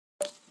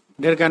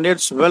Dear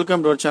candidates,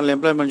 welcome to our channel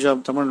Employment Job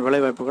Tamil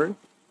வேலைவாய்ப்புகள்.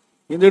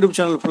 இந்த YouTube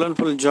channel full and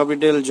full job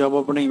detail, job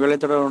opening, வேலை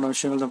தொடர்பான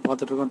விஷயங்கள் தான்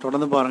பார்த்துட்டு இருக்கோம்.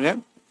 தொடர்ந்து பாருங்க.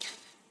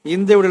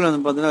 இந்த வீடியோவில்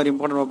வந்து பார்த்தீங்கன்னா ஒரு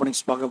இம்பார்ட்டன்ட்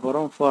ஓப்பனிங்ஸ் பார்க்க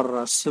போகிறோம் ஃபார்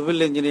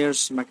சிவில்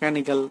இன்ஜினியர்ஸ்,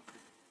 மெக்கானிக்கல்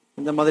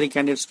இந்த மாதிரி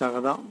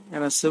கேண்டிடேட்ஸ்க்காக தான்.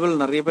 ஏன்னா சிவில்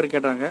நிறைய பேர்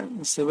கேட்டாங்க,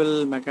 சிவில்,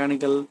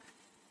 மெக்கானிக்கல்,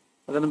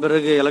 அதன்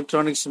பிறகு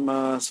எலக்ட்ரானிக்ஸ்,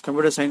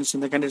 கம்ப்யூட்டர் சயின்ஸ்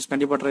இந்த கேண்டிடேட்ஸ்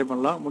கண்டிப்பாக ட்ரை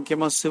பண்ணலாம்.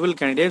 முக்கியமாக civil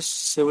candidates,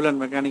 civil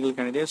and mechanical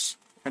candidates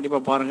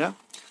கண்டிப்பாக பாருங்கள்,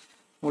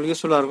 உங்களுக்கு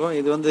யூஸ்ஃபுல்லாக இருக்கும்.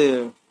 இது வந்து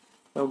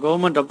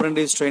கவர்மெண்ட்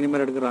அப்ரெண்டிஸ் ட்ரைனிங்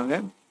மாதிரி எடுக்கிறாங்க.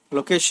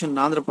 Location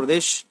Andhra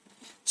Pradesh.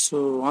 So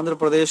Andhra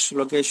Pradesh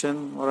location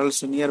ஆர்எல்ஸ்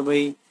nearby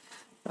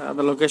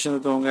அந்த லொக்கேஷன்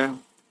இருக்கவங்க,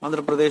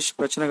 ஆந்திர பிரதேஷ்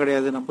பிரச்சனை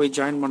கிடையாது, நான் போய்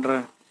ஜாயின்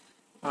பண்ணுறேன்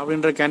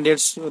அப்படின்ற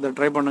கேண்டிடேட்ஸ் இதை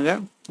ட்ரை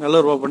பண்ணுங்கள். நல்ல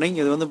ஒரு ஓப்பனிங்.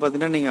 இது வந்து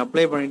பார்த்தீங்கன்னா நீங்கள்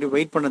அப்ளை பண்ணிவிட்டு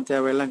வெயிட் பண்ண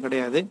தேவையெல்லாம்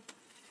கிடையாது.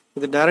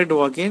 இது டைரக்ட்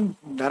வாக்கின்,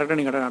 டைரெக்டாக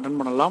நீங்கள் அட்டன்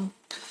பண்ணலாம்.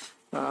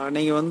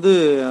 நீங்கள் வந்து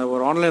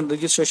ஒரு ஆன்லைன்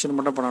ரிஜிஸ்ட்ரேஷன்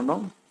மட்டும்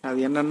பண்ணணும். அது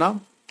என்னென்னா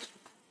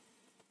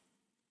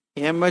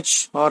MECH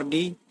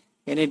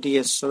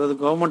NATS, அதாவது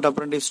கவர்மெண்ட்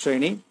அப்ரெண்டிஸ்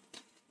ட்ரைனி.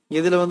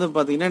 இதில் வந்து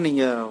பார்த்தீங்கன்னா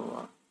நீங்கள்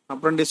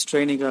அப்ரெண்டிஸ்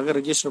ட்ரைனிங்காக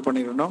ரிஜிஸ்டர்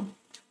பண்ணிக்கணும்.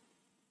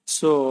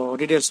 ஸோ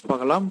டீட்டெயில்ஸ்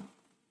பார்க்கலாம்.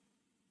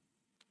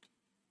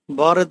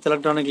 பாரத்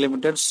எலக்ட்ரானிக்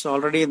லிமிடெட்ஸ்,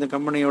 ஆல்ரெடி இந்த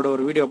கம்பெனியோட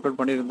ஒரு வீடியோ அப்லோட்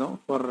பண்ணியிருந்தோம்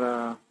for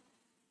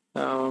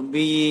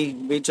BE,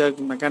 B.Tech,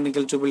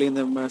 mechanical, triple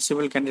இந்த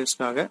சிவில்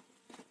கேண்டிடேட்ஸ்க்காக.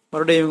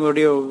 மறுபடியும்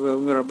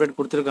இவங்க அப்டேட்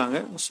கொடுத்துருக்காங்க.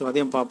 ஸோ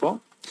அதையும் பார்ப்போம்.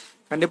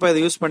 கண்டிப்பாக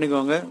இதை யூஸ்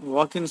பண்ணிக்கோங்க.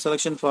 வாக்கின்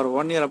selection for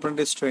 1 year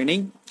apprentice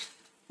training,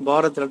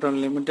 Bharat Electronic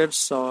Limited,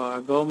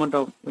 Government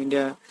of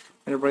India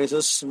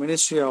Enterprises,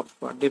 Ministry of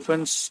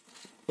Defense,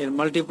 a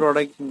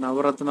multi-product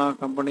Navaratna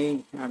company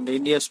and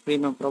India's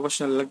premium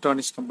professional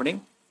electronics company.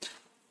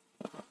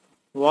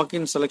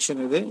 Walk-in selection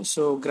is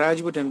so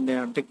graduate and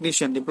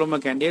technician diploma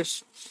candidates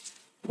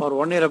for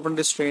 1 year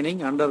apprentice training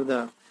under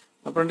the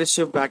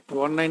Apprenticeship Act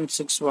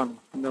 1961.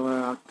 இந்த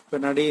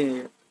பின்னாடி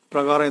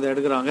பிரகாரம் இதை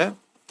எடுக்கிறாங்க.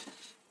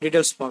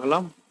 Details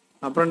பார்க்கலாம்.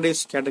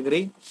 Apprentice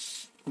category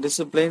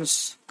disciplines,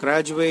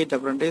 graduate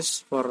apprentice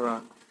for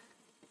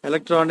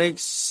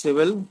electronics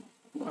civil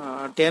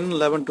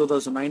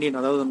 10/11/2019,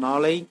 அதாவது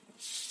நாளை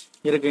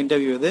இருக்க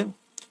interview. இது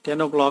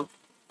 10 o'clock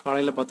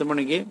காலையில் 10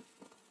 மணிக்கு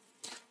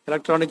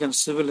எலக்ட்ரானிக் அண்ட்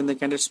சிவில் இந்த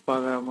கேண்டிடேட்ஸ்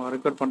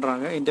ரெக்வயர்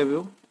பண்ணுறாங்க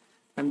இன்டர்வியூ.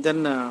 அண்ட்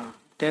தென்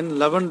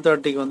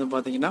 10/11/30 வந்து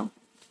பார்த்தீங்கன்னா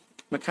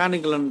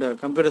மெக்கானிக்கல் அண்ட்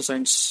கம்ப்யூட்டர்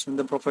சயின்ஸ்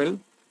இந்த profile,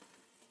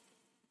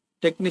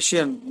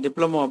 technician,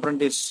 diploma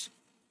apprentice,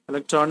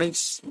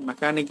 electronics,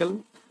 mechanical,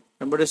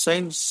 computer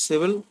science,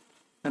 civil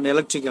and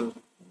electrical.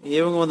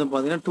 இவங்க வந்து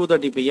பார்த்தீங்கன்னா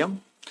 2:30 PM.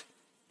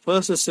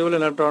 First civil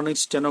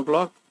electronics 10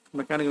 o'clock,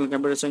 mechanical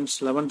computer science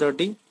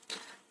 11:30,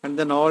 and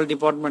then all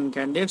department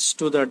candidates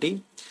 2:30.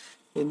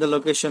 இந்த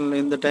லொக்கேஷனில்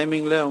இந்த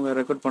டைமிங்கில் அவங்க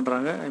ரெக்ரூட்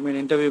பண்ணுறாங்க,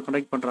 இன்டர்வியூ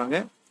கண்டக்ட் பண்ணுறாங்க.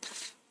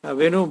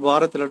 வேணு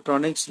Bharat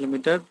electronics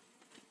limited,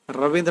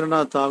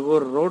 Rabindranath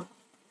Tagore road,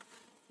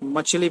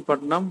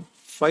 மச்சிலிப்பட்னம்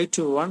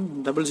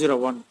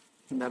 521001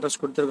 இந்த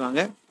அட்ரஸ்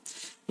கொடுத்துருக்காங்க.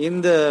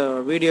 இந்த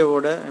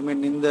வீடியோவோட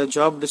இந்த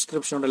ஜாப்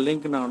டிஸ்கிரிப்ஷனோட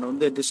லிங்க் நான்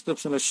வந்து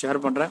டிஸ்கிரிப்ஷனில் ஷேர்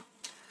பண்ணுறேன்.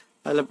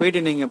 அதில் போயிட்டு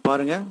நீங்கள்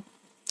பாருங்கள்.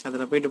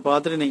 அதில் போயிட்டு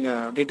பார்த்துட்டு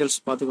நீங்கள் டீட்டெயில்ஸ்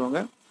பார்த்துக்கோங்க.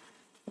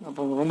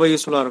 அப்போ ரொம்ப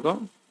யூஸ்ஃபுல்லாக இருக்கும்.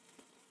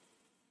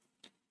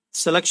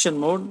 Selection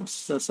mode,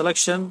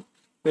 selection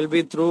will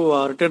be through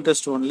written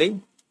test only.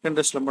 Return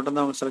டெஸ்ட்டில்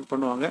மட்டும்தான் அவங்க செலக்ட்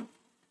பண்ணுவாங்க.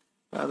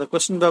 the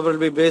question paper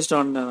will be based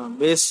on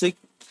basic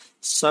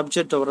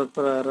subject or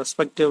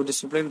respective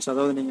disciplines,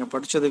 அதாவது நீங்கள்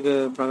படித்ததுக்கு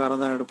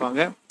பிரகாரம் தான்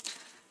எடுப்பாங்க.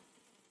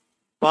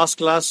 Past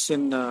class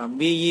in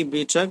BE,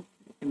 B.Tech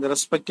in the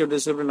respective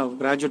discipline of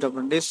Graduate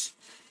Apprentice.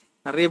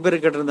 நிறைய பேர்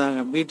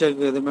கேட்டிருந்தாங்க B.Tech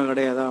எதுவுமே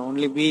கிடையாதா,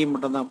 ஒன்லி BE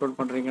மட்டும் தான் அப்லோட்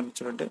பண்ணுறீங்கன்னு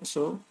சொல்லிட்டு.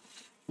 ஸோ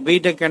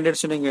B.Tech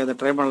கேண்டிடேட்ஸ் நீங்கள் இதை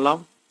ட்ரை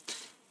பண்ணலாம்.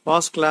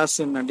 Past class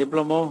in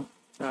diploma,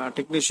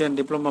 technician,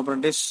 diploma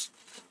apprentice,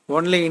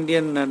 only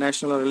Indian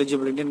national are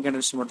eligible Indian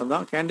candidates மட்டும்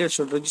தான். Candidate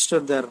should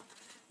register there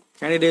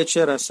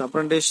candidature as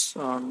apprentice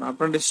on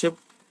apprenticeship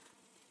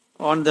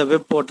on the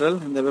web portal.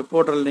 இந்த web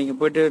portal நீங்கள்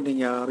போய்ட்டு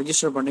நீங்கள்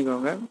register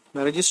பண்ணிக்கோங்க. இந்த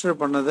register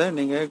பண்ணதை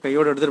நீங்கள்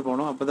கையோடு எடுத்துகிட்டு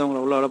போகணும், அப்போ தான்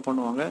உங்களை உள்ள அலோவ்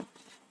பண்ணுவாங்க.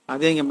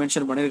 அதே இங்கே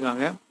மென்ஷன்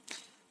பண்ணியிருக்காங்க.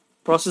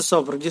 ப்ராசஸ்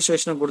ஆஃப்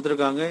ரெஜிஸ்ட்ரேஷனும்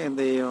கொடுத்துருக்காங்க.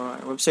 இந்த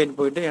வெப்சைட்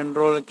போயிட்டு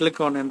click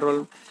on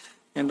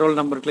enrol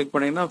number click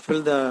பண்ணிங்கன்னா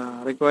ஃபில் த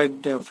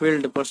required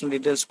field, personal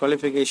details,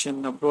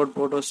 qualification, upload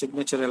photo,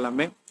 signature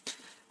எல்லாமே.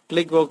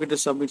 கிளிக் ஓகே டு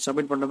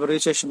சப்மிட் பண்ண பிறகு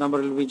registration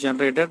number will be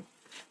generated.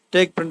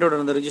 Take print out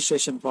அந்த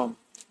registration form.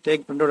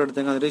 Take print out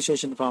எடுத்துங்க அந்த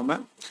registration ஃபார்மை.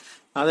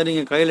 அதை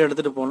நீங்கள் கையில்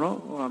எடுத்துகிட்டு போகணும்,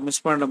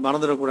 மிஸ் பண்ண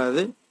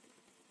மறந்துடக்கூடாது.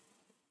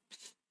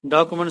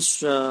 Documents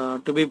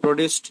to be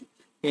produced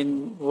in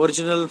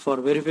original for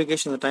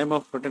verification the time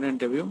of return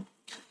interview.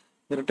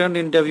 இந்த ரிட்டன்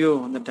இன்டர்வியூ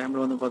அந்த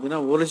டைமில் வந்து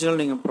பார்த்தீங்கன்னா ஒரிஜினல்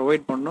நீங்கள்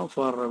ப்ரொவைட் பண்ணணும்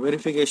for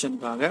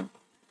வெரிஃபிகேஷனுக்காக.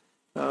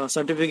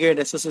 Certificate,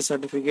 SSC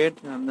certificate,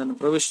 and then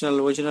provisional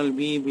original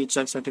BE,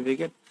 B.Tech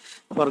certificate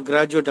for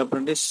graduate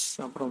apprentice,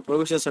 அப்புறம்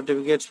provisional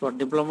certificates for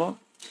diploma,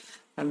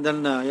 and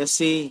then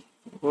SC,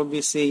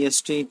 OBC,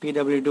 ST,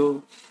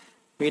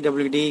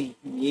 PWD,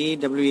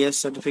 EWS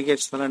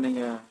certificates எல்லாம்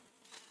நீங்கள்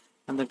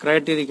அந்த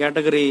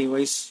கேட்டகரி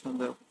வைஸ்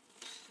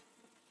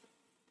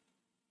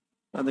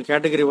அந்த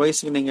கேட்டகரி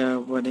வைஸ்க்கு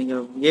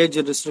நீங்கள் age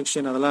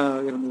restriction அதெல்லாம்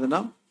இருந்ததுன்னா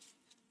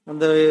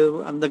அந்த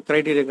அந்த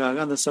க்ரைட்டீரியாக்காக,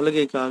 அந்த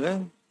சலுகைக்காக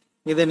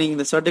இதை நீங்கள்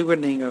இந்த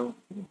சர்டிஃபிகேட் நீங்கள்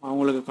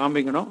அவங்களுக்கு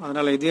காமிக்கணும்.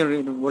 அதனால் இதையும்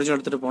ஒரிஜினல்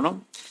எடுத்துகிட்டு போகணும்.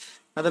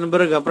 அதன்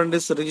பிறகு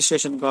அப்ரெண்டிஸ்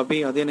ரிஜிஸ்ட்ரேஷன் காப்பி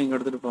அதையும் நீங்கள்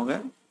எடுத்துகிட்டு போங்க.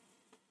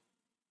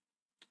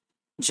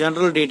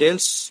 General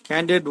details.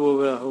 Candidate who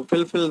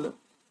fulfill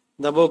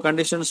the above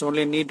conditions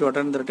only need to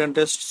attend the written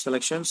test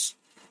selections.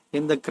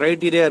 இந்த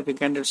க்ரைட்டீரியா இருக்க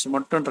கேண்டிடேட்ஸ்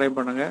மட்டும் ட்ரை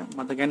பண்ணுங்க.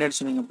 மற்ற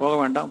கேண்டிடேட்ஸ் நீங்கள் போக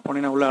வேண்டாம்,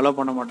 போனீங்கன்னா உள்ள அலோவ்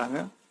பண்ண மாட்டாங்க.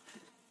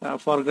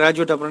 For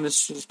graduate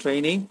apprentice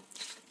trainee,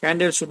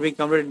 candidate should be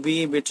completed BE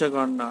B.Tech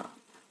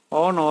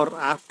on or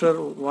after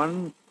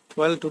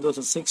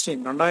 1/12/2016.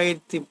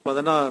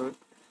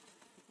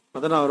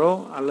 2016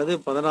 அல்லது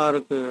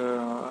 16க்கு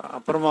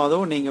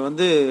அப்புறமாவதும் நீங்கள்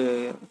வந்து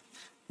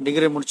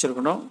டிகிரி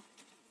முடிச்சிருக்கணும்.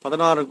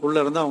 16க்குள்ளே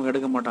இருந்து அவங்க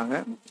எடுக்க மாட்டாங்க.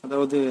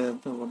 அதாவது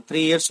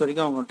 3 years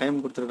வரைக்கும் அவங்க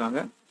டைம் கொடுத்துருக்காங்க.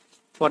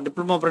 For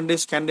diploma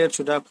apprentice, candidate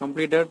should have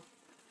completed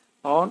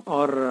on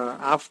or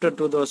after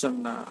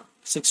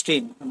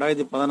 2016.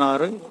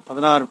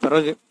 2016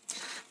 பிறகு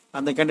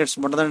அந்த கேண்டிடேட்ஸ்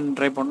மட்டும் தான்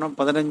ட்ரை பண்ணோம்.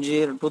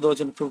 15,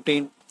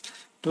 2015,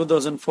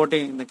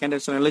 2014 இந்த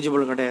கேண்டிடேட்ஸ்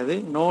எலிஜிபிள் கிடையாது.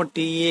 No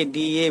TA,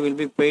 DA will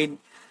be paid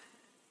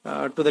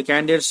to the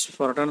candidates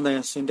for attend the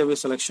interview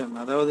selection.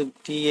 அதாவது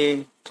TA,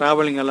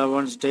 traveling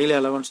allowance, daily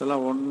allowance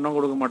எல்லாம் ஒன்றும்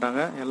கொடுக்க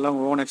மாட்டாங்க. எல்லாம்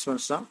ஓன்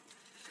எக்ஸ்பென்ஸ் தான்.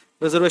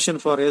 Reservation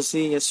for SC,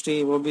 ST,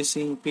 OBC,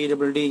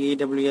 PWD,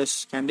 EWS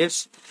candidates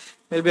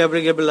will be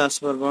applicable as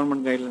per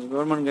government guidelines.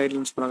 Government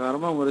guidelines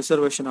பிரகாரம் அவங்க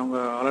reservation அவங்க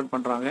அலாட்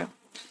பண்ணுறாங்க.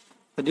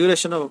 The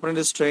duration of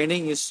apprentice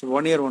training is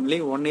 1 year only.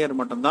 1 year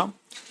மட்டும்தான்.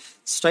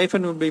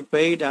 Stipend will be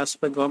paid as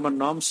per government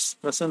norms.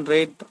 Present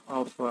rate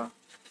of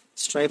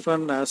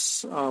stipend as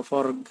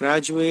for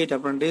graduate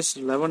apprentice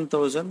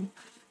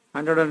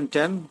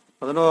 11,110,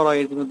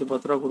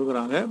 11,110 ரூபா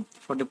கொடுக்குறாங்க.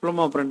 For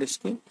diploma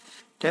அப்ரெண்டிஸ்க்கு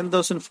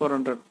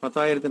 10,400,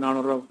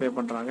 10,400 ரூபா பே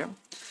பண்ணுறாங்க.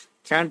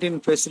 Canteen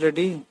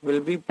facility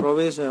will be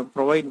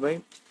provide by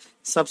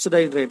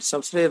subsidised rate.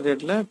 Subsidised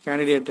ரேட்டில்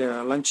candidate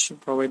lunch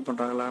provide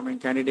பண்ணுறாங்களா,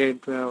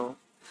 candidate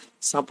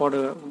சாப்பாடு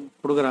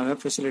கொடுக்குறாங்க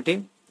facility.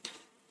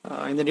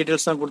 இந்த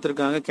details தான்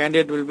கொடுத்துருக்காங்க.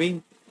 Candidate will be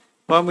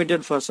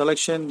permitted for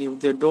selection if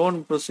they don't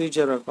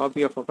procedure a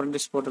copy of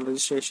apprentice portal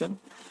registration.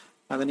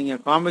 அதை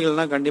நீங்கள்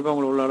காமிக்கலன்னா கண்டிப்பாக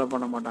உங்களை உள்ள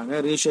பண்ண மாட்டாங்க.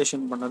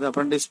 ரிஜிஸ்ட்ரேஷன் பண்ணது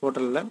அப்ரெண்டிஸ்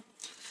போர்ட்டலில்.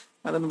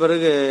 அதன்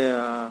பிறகு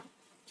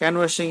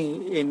canvassing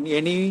in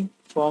any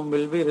form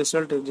will be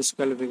result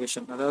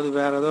disqualification. அதாவது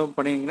வேறு ஏதோ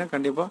பண்ணிங்கன்னா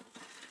கண்டிப்பாக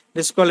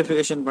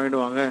டிஸ்குவாலிஃபிகேஷன்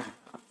பண்ணிவிடுவாங்க.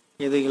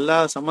 இது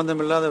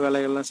சம்மந்தம் இல்லாத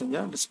வேலைகள்லாம்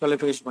செஞ்சால்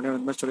டிஸ்குவாலிஃபிகேஷன் பண்ணி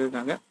அந்த மாதிரி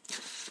சொல்லியிருக்காங்க.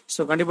 ஸோ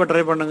கண்டிப்பாக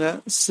ட்ரை பண்ணுங்கள்.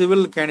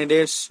 சிவில்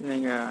கேண்டிடேட்ஸ்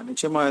நீங்கள்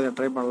நிச்சயமாக இதை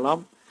ட்ரை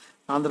பண்ணலாம்.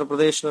 ஆந்திர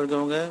பிரதேஷில்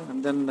இருக்கவங்க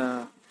and then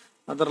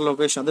other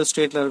location, other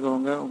ஸ்டேட்டில்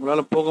இருக்கவங்க,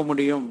 உங்களால் போக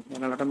முடியும்,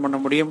 என்னால் அட்டன் பண்ண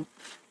முடியும்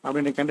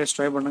அப்படின்ற கேண்டிடேட்ஸ்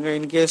ட்ரை பண்ணுங்கள்.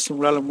 இன்கேஸ்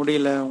உங்களால்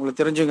முடியல, உங்களுக்கு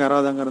தெரிஞ்சவங்க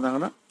யாராவது அங்கே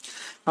இருந்தாங்கன்னா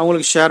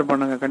அவங்களுக்கு ஷேர்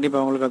பண்ணுங்கள்.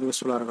 கண்டிப்பாக அவங்களுக்கு அது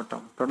யூஸ்ஃபுல்லாக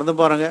இருக்கட்டும். தொடர்ந்து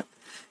பாருங்கள்.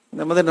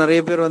 இந்த மாதிரி நிறைய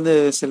பேர் வந்து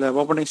சில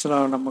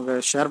ஓப்பனிங்ஸ்லாம் நமக்கு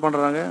ஷேர்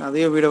பண்ணுறாங்க.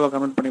 அதையும் வீடியோவாக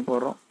கமெண்ட் பண்ணி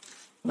போடுறோம்.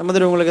 இந்த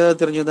மாதிரி உங்களுக்கு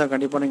ஏதாவது தெரிஞ்சுதான்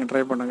கண்டிப்பாக நீங்கள்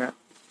ட்ரை பண்ணுங்கள்.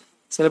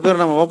 சில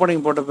பேர் நம்ம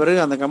ஓப்பனிங் போட்ட பிறகு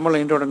அந்த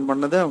கம்மலில் இன்ட்ரோ அட்டன்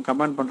பண்ணது அவங்க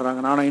கமெண்ட் பண்ணுறாங்க,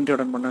 நானும் இன்ட்ரோ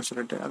அட்டன் பண்ணேன்னு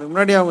சொல்லிட்டு. அதுக்கு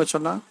முன்னாடி அவங்க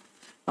சொன்னால்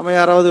நம்ம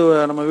யாராவது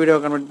நம்ம வீடியோ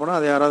கன்வெர்ட் பண்ணால்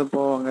அது யாராவது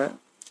போவாங்க.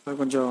 அது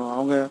கொஞ்சம்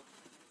அவங்க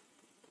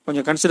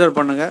கொஞ்சம் கன்சிடர்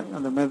பண்ணுங்கள்.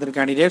 அந்த மாதிரி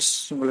கேண்டிடேட்ஸ்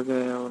உங்களுக்கு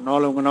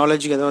உங்கள்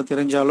நாலேஜுக்கு ஏதாவது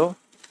தெரிஞ்சாலோ,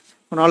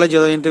 நாலேஜ்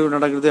ஏதாவது இன்டர்வியூ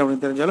நடக்குது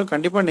அப்படின்னு தெரிஞ்சாலும்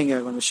கண்டிப்பாக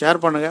நீங்கள் கொஞ்சம் ஷேர்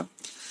பண்ணுங்கள்.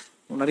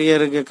 நிறைய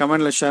இருக்குது,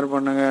 கமெண்டில் ஷேர்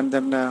பண்ணுங்கள். அண்ட்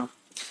தென்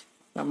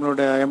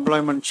நம்மளோட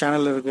எம்ப்ளாய்மெண்ட்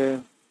சேனல் இருக்குது,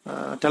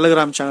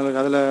 டெலிகிராம் சேனல்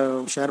இருக்குது, அதில்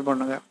ஷேர்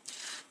பண்ணுங்கள்.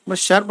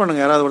 ஷேர்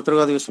பண்ணுங்கள். யாராவது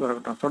ஒருத்தருக்கு அது யூஸ்ஃபுல்லாக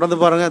இருக்கட்டும். தொடர்ந்து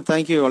பாருங்கள்.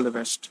 தேங்க்யூ. All the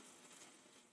best.